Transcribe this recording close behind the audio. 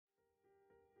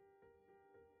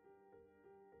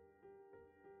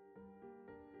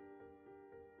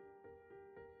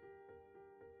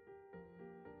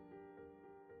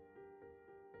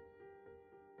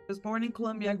was born in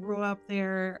Colombia, grew up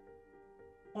there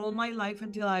all my life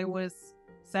until I was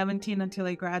 17, until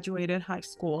I graduated high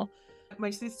school. My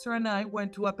sister and I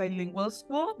went to a bilingual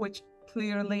school, which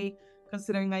clearly,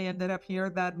 considering I ended up here,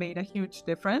 that made a huge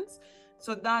difference.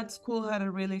 So that school had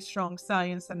a really strong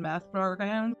science and math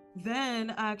program.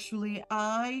 Then actually,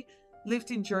 I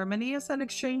lived in Germany as an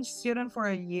exchange student for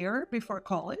a year before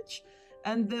college.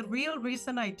 And the real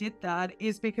reason I did that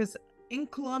is because in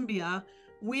Colombia,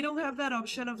 we don't have that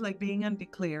option of like being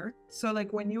undeclared. So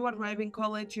like when you arrive in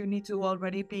college, you need to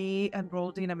already be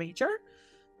enrolled in a major.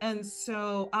 And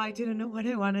so I didn't know what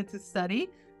I wanted to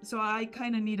study. So I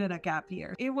kind of needed a gap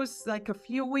year. It was like a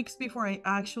few weeks before I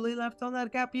actually left on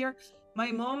that gap year.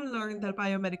 My mom learned that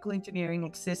biomedical engineering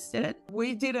existed.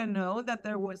 We didn't know that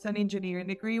there was an engineering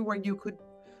degree where you could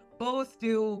both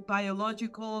do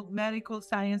biological, medical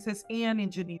sciences, and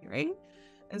engineering.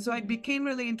 And so I became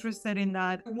really interested in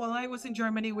that. While I was in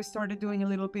Germany, we started doing a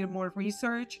little bit more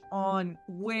research on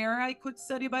where I could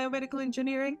study biomedical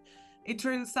engineering. It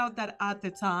turns out that at the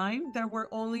time, there were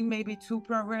only maybe 2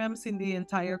 programs in the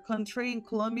entire country in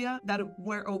Colombia that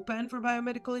were open for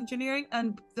biomedical engineering.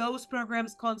 And those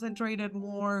programs concentrated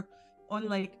more on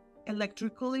like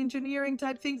electrical engineering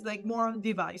type things, like more on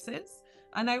devices.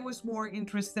 And I was more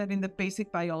interested in the basic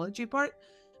biology part.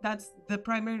 That's the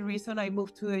primary reason I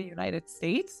moved to the United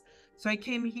States. So I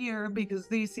came here because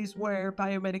this is where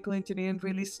biomedical engineering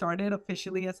really started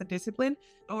officially as a discipline.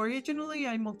 Originally,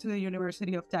 I moved to the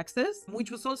University of Texas,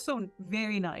 which was also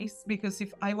very nice because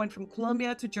if I went from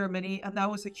Colombia to Germany, and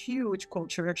that was a huge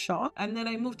culture shock. And then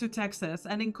I moved to Texas.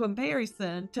 And in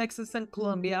comparison, Texas and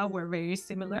Colombia were very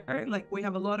similar. Like we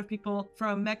have a lot of people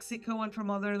from Mexico and from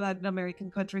other Latin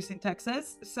American countries in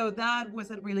Texas. So that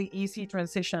was a really easy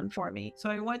transition for me.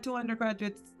 So I went to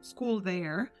undergraduate school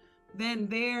there. Then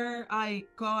there I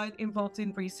got involved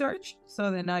in research. So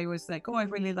then I was like, oh, I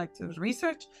really like to do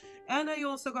research. And I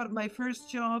also got my first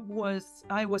job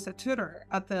I was a tutor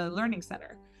at the learning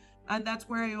center. And that's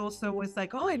where I also was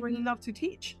like, oh, I really love to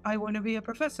teach. I want to be a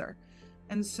professor.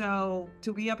 And so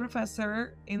to be a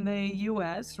professor in the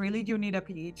US, really, you need a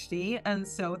PhD. And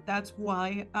so that's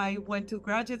why I went to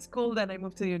graduate school. Then I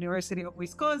moved to the University of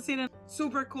Wisconsin.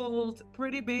 Super cold,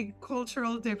 pretty big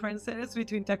cultural differences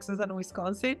between Texas and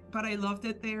Wisconsin. But I loved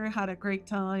it there, had a great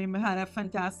time, had a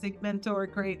fantastic mentor,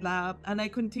 great lab. And I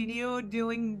continued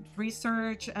doing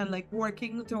research and like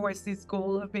working towards this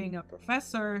goal of being a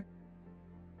professor.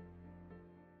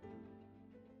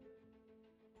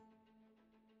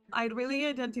 I really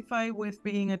identify with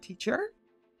being a teacher.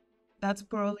 That's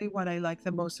probably what I like the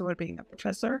most about being a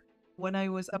professor. When I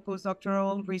was a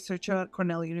postdoctoral researcher at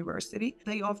Cornell University,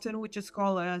 they often would just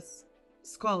call us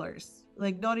scholars,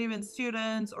 like not even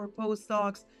students or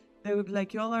postdocs. They would be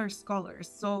like, y'all are scholars.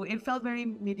 So it felt very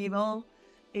medieval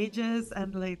ages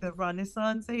and like the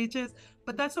Renaissance ages.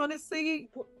 But that's honestly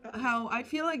how I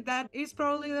feel like that is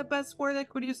probably the best word I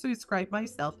could use to describe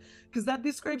myself, because that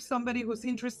describes somebody who's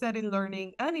interested in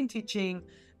learning and in teaching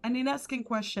and in asking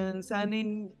questions and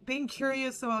in being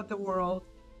curious about the world.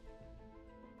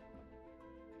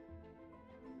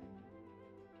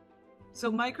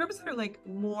 So microbes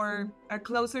are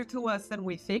closer to us than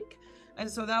we think. And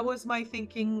so that was my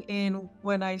thinking in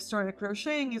when I started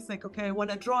crocheting. It's like, okay, I want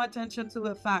to draw attention to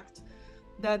the fact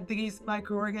that these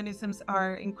microorganisms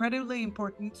are incredibly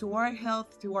important to our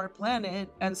health, to our planet.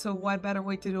 And so what better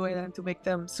way to do it than to make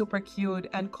them super cute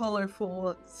and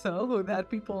colorful so that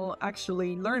people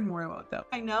actually learn more about them.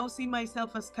 I now see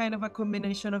myself as kind of a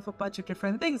combination of a bunch of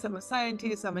different things. I'm a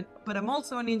scientist, but I'm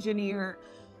also an engineer,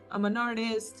 I'm an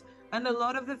artist, and a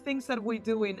lot of the things that we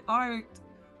do in art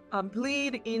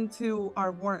bleed into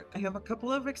our work. I have a couple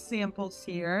of examples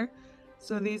here.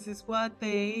 So this is what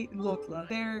they look like.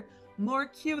 They're more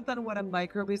cute than what a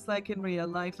microbe is like in real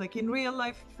life. Like in real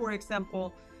life, for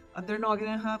example, they're not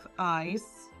gonna have eyes.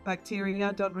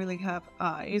 Bacteria don't really have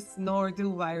eyes, nor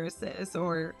do viruses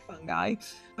or fungi.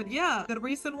 But yeah, the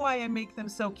reason why I make them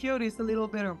so cute is a little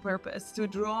bit on purpose, to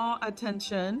draw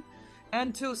attention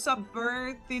and to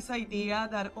subvert this idea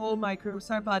that all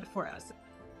microbes are bad for us.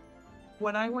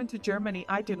 When I went to Germany,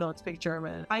 I did not speak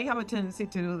German. I have a tendency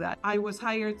to do that. I was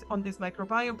hired on this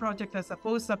microbiome project as a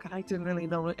postdoc, and I didn't really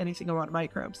know anything about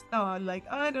microbes. So I'm like,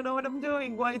 I don't know what I'm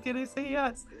doing. Why did I say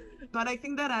yes? But I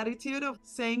think that attitude of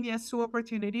saying yes to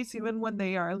opportunities, even when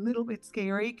they are a little bit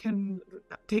scary, can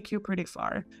take you pretty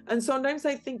far. And sometimes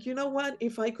I think, you know what,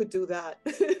 if I could do that,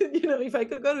 if I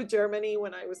could go to Germany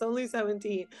when I was only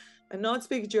 17 and not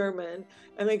speak German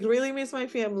and like really miss my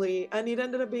family, and it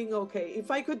ended up being okay.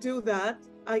 If I could do that,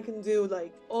 I can do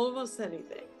like almost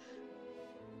anything.